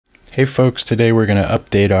Hey folks, today we're going to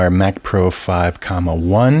update our Mac Pro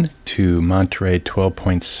 5.1 to Monterey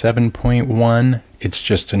 12.7.1. It's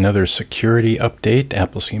just another security update.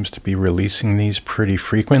 Apple seems to be releasing these pretty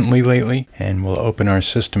frequently lately. And we'll open our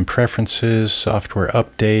system preferences, software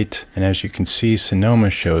update, and as you can see, Sonoma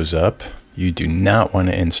shows up. You do not want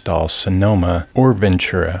to install Sonoma or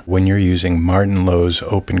Ventura when you're using Martin Lowe's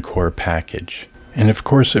OpenCore package. And of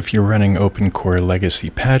course, if you're running OpenCore Legacy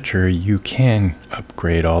Patcher, you can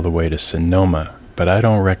upgrade all the way to Sonoma, but I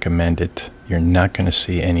don't recommend it. You're not going to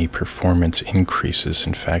see any performance increases.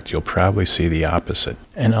 In fact, you'll probably see the opposite.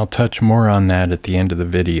 And I'll touch more on that at the end of the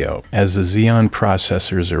video, as the Xeon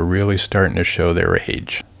processors are really starting to show their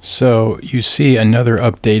age. So you see another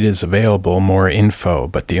update is available, more info,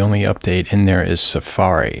 but the only update in there is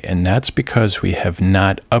Safari, and that's because we have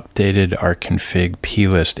not updated our config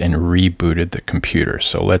plist and rebooted the computer.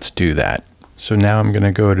 So let's do that. So now I'm going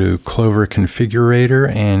to go to Clover Configurator,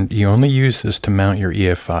 and you only use this to mount your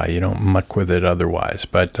EFI. You don't muck with it otherwise.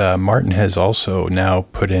 But Martin has also now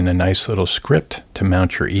put in a nice little script to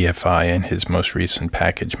mount your EFI in his most recent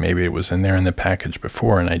package. Maybe it was in there in the package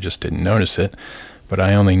before and I just didn't notice it. But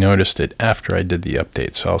I only noticed it after I did the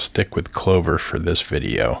update, so I'll stick with Clover for this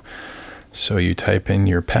video. So you type in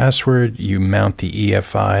your password, you mount the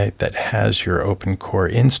EFI that has your OpenCore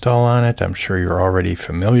install on it. I'm sure you're already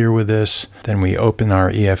familiar with this. Then we open our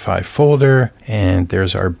EFI folder, and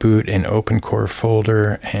there's our boot and OpenCore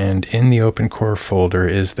folder, and in the OpenCore folder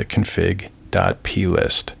is the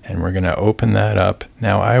config.plist, and we're going to open that up.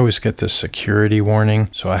 Now I always get this security warning,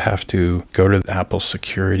 so I have to go to the Apple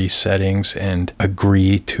security settings and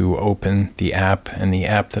agree to open the app, and the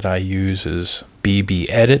app that I use is BB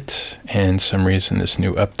Edit, and some reason this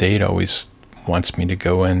new update always wants me to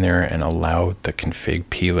go in there and allow the config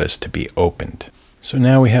plist to be opened. So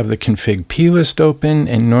now we have the config plist open,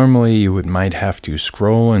 and normally you might have to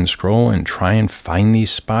scroll and try and find these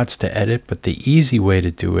spots to edit, but the easy way to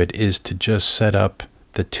do it is to just set up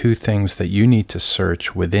the two things that you need to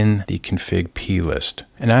search within the config plist.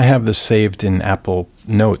 And I have this saved in Apple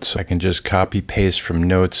Notes, so I can just copy paste from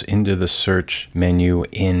Notes into the search menu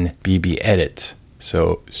in BB Edit.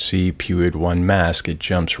 So C period 1 mask, it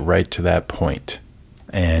jumps right to that point.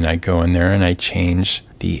 And I go in there and I change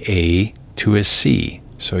the A to a C.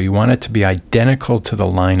 So you want it to be identical to the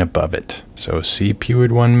line above it. So C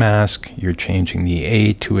period 1 mask, you're changing the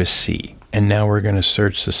A to a C. And now we're going to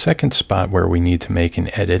search the second spot where we need to make an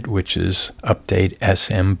edit, which is update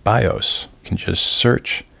SM BIOS. You can just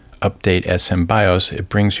search update SM BIOS. It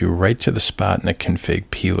brings you right to the spot in the config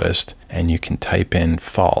plist, and you can type in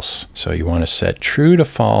false. So you want to set true to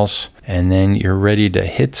false, and then you're ready to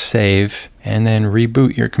hit save and then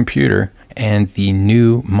reboot your computer, and the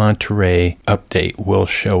new Monterey update will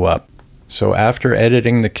show up. So after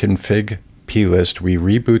editing the config plist, we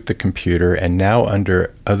reboot the computer, and now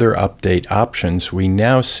under other update options, we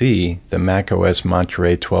now see the macOS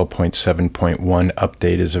Monterey 12.7.1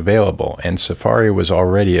 update is available, and Safari was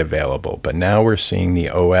already available, but now we're seeing the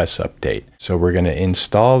OS update. So we're going to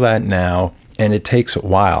install that now, and it takes a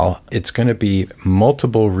while. It's going to be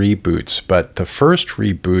multiple reboots, but the first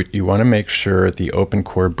reboot, you want to make sure the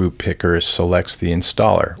OpenCore boot picker selects the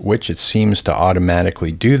installer, which it seems to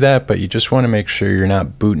automatically do that, but you just want to make sure you're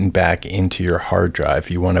not booting back into your hard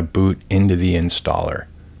drive. You want to boot into the installer.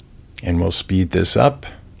 And we'll speed this up.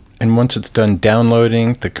 And once it's done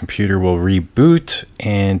downloading, the computer will reboot,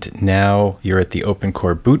 and now you're at the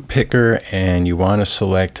OpenCore boot picker, and you want to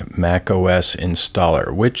select macOS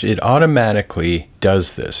installer, which it automatically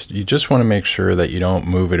does this. You just want to make sure that you don't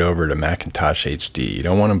move it over to Macintosh HD. You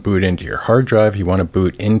don't want to boot into your hard drive, you want to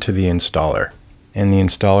boot into the installer. And the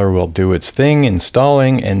installer will do its thing,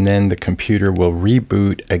 installing, and then the computer will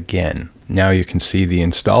reboot again. Now you can see the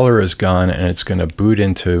installer is gone, and it's going to boot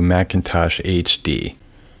into Macintosh HD.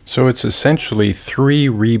 So it's essentially 3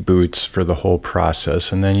 reboots for the whole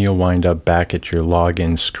process, and then you'll wind up back at your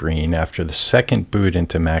login screen after the second boot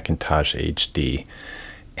into Macintosh HD.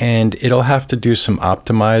 And it'll have to do some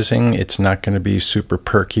optimizing. It's not going to be super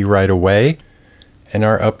perky right away. And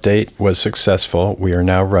our update was successful. We are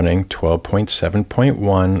now running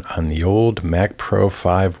 12.7.1 on the old Mac Pro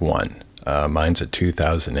 5.1. Mine's a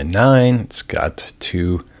 2009. It's got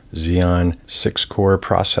 2 Xeon 6-core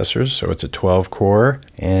processors, so it's a 12-core,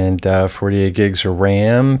 and 48 gigs of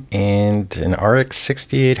RAM, and an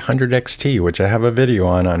RX6800XT, which I have a video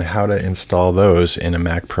on how to install those in a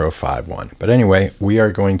Mac Pro 5.1. But anyway, we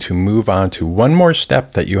are going to move on to one more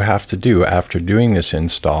step that you have to do after doing this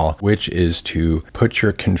install, which is to put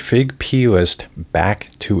your config plist back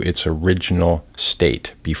to its original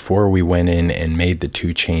state before we went in and made the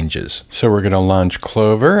 2 changes. So we're going to launch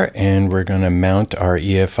Clover, and we're going to mount our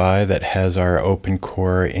EFI EFI that has our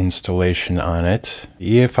OpenCore installation on it.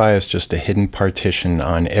 The EFI is just a hidden partition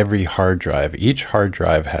on every hard drive. Each hard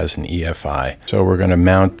drive has an EFI. So we're going to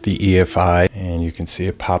mount the EFI, and you can see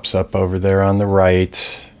it pops up over there on the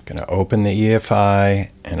right. Going to open the EFI,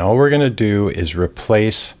 and all we're going to do is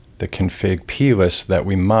replace the config plist that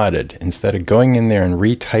we modded. Instead of going in there and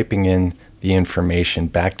retyping in the information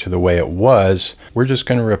back to the way it was, we're just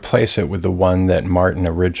going to replace it with the one that Martin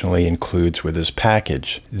originally includes with his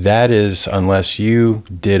package. That is, unless you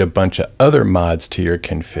did a bunch of other mods to your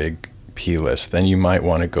config plist, then you might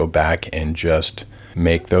want to go back and just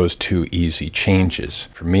make those two easy changes.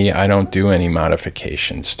 For me, I don't do any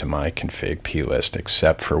modifications to my config plist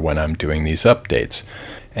except for when I'm doing these updates.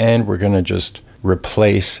 And we're going to just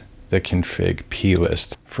replace the config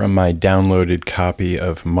plist from my downloaded copy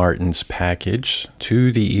of Martin's package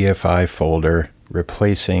to the EFI folder,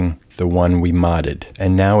 replacing the one we modded.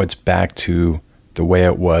 And now it's back to the way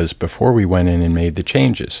it was before we went in and made the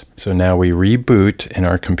changes. So now we reboot and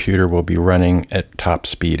our computer will be running at top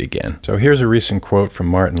speed again. So here's a recent quote from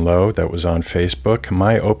Martin Lowe that was on Facebook.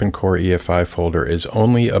 My OpenCore EFI folder is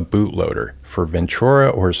only a bootloader. For Ventura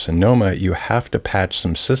or Sonoma, you have to patch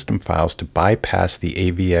some system files to bypass the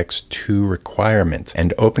AVX2 requirement,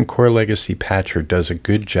 and OpenCore Legacy Patcher does a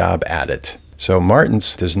good job at it. So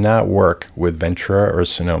Martin's does not work with Ventura or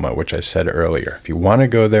Sonoma, which I said earlier. If you want to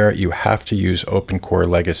go there, you have to use OpenCore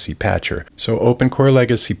Legacy Patcher. So OpenCore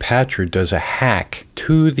Legacy Patcher does a hack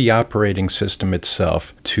to the operating system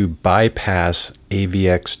itself to bypass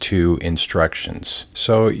AVX2 instructions.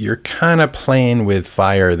 So you're kind of playing with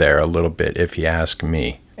fire there a little bit, if you ask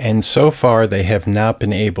me. And so far, they have not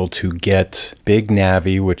been able to get Big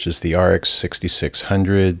Navi, which is the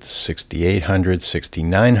RX6600, 6800,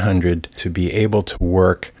 6900, to be able to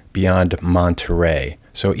work beyond Monterey.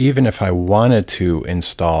 So even if I wanted to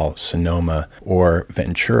install Sonoma or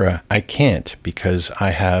Ventura, I can't because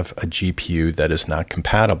I have a GPU that is not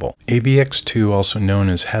compatible. AVX2, also known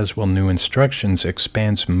as Haswell New Instructions,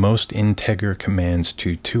 expands most Integer commands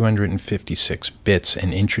to 256 bits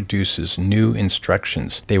and introduces new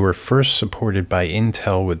instructions. They were first supported by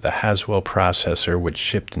Intel with the Haswell processor, which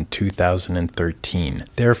shipped in 2013.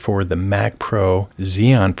 Therefore, the Mac Pro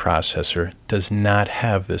Xeon processor does not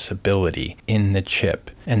have this ability in the chip.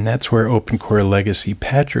 And that's where OpenCore Legacy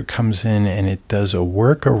Patcher comes in, and it does a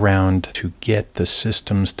workaround to get the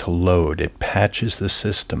systems to load. It patches the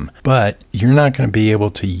system, but you're not going to be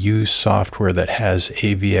able to use software that has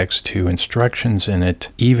AVX2 instructions in it,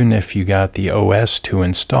 even if you got the OS to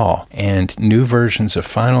install. And new versions of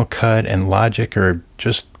Final Cut and Logic are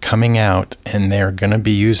just coming out, and they're going to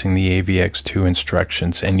be using the AVX2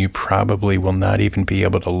 instructions, and you probably will not even be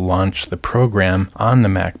able to launch the program on the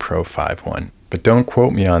Mac Pro 5.1. But don't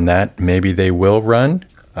quote me on that. Maybe they will run.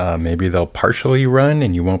 Maybe they'll partially run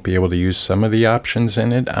and you won't be able to use some of the options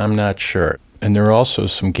in it. I'm not sure. And there are also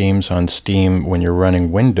some games on Steam when you're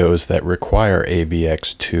running Windows that require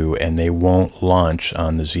AVX2 and they won't launch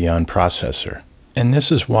on the Xeon processor. And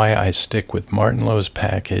this is why I stick with Martin Lowe's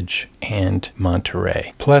package and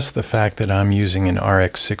Monterey. Plus the fact that I'm using an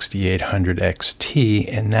RX6800XT,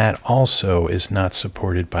 and that also is not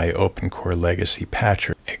supported by OpenCore Legacy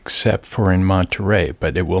Patcher, except for in Monterey,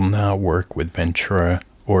 but it will not work with Ventura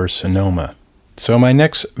or Sonoma. So my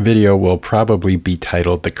next video will probably be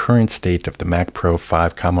titled The Current State of the Mac Pro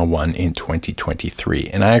 5.1 in 2023.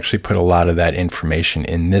 And I actually put a lot of that information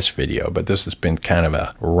in this video, but this has been kind of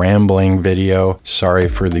a rambling video. Sorry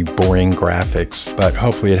for the boring graphics, but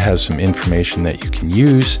hopefully it has some information that you can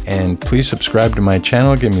use. And please subscribe to my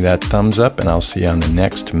channel, give me that thumbs up, and I'll see you on the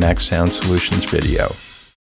next Mac Sound Solutions video.